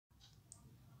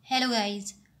Hello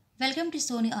guys, welcome to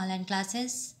Soni online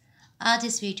classes. आज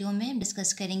इस video में हम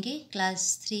डिस्कस करेंगे क्लास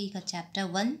 3 का chapter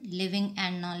 1 living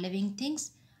and non living things.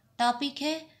 Topic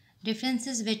है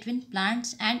differences between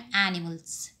plants and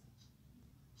animals.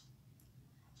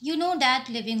 You know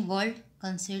that living world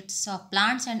consists of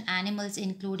plants and animals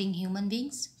including human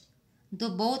beings.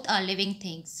 Though both are living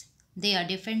things, they are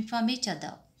different from each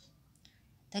other.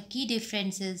 The key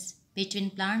differences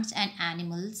between plants and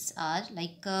animals are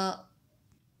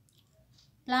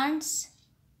plants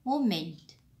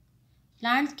movement.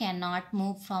 Plants cannot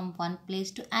move from one place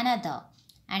to another,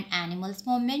 and animals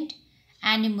movement.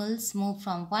 Animals move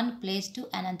from one place to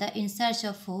another in search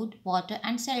of food, water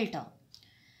and shelter.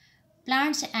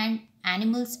 Plants and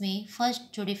animals में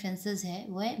first जो differences है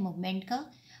वो है movement का।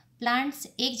 Plants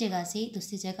एक जगह से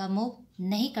दूसरी जगह मूव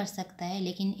नहीं कर सकता है,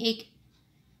 लेकिन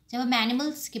जब हम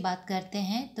एनिमल्स की बात करते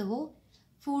हैं तो वो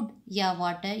फूड या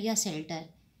वाटर या शेल्टर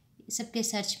सबके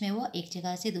सर्च में वो एक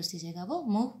जगह से दूसरी जगह वो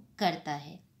मूव करता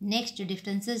है। नेक्स्ट जो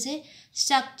डिफरेंसेस है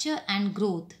structure and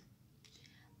growth.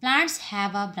 Plants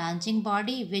have a branching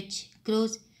body which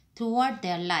grows through out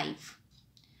their life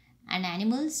and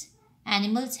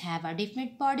Animals have a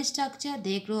different body structure.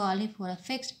 They grow only for a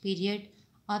fixed period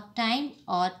of time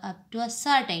or up to a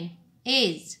certain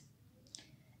age.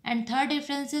 And third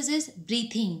difference is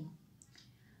breathing.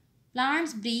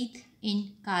 Plants breathe in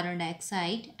carbon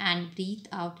dioxide and breathe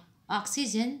out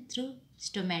oxygen through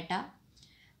stomata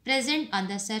present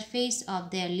on the surface of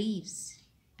their leaves.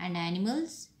 And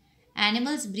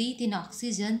animals breathe in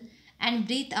oxygen and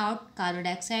breathe out carbon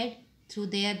dioxide through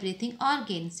their breathing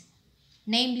organs,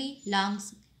 namely lungs,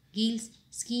 gills,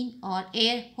 skin or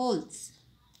air holes.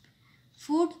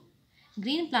 Food.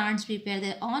 Green plants prepare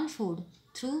their own food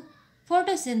through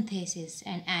photosynthesis,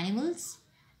 and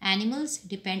animals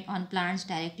depend on plants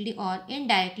directly or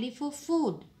indirectly for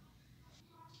food.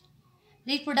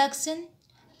 Reproduction.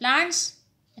 Plants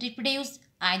reproduce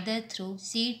either through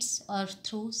seeds or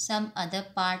through some other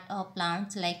part of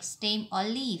plants like stem or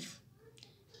leaf,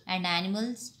 and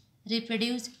animals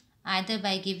reproduce either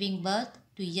by giving birth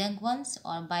to young ones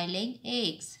or by laying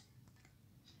eggs.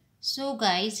 So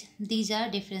guys, these are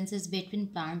differences between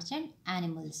plants and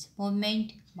animals: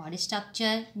 movement, body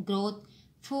structure, growth,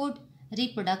 food,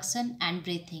 reproduction and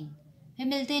breathing. फिर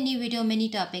मिलते हैं new video में new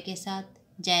topic के साथ।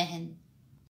 जय हिंद।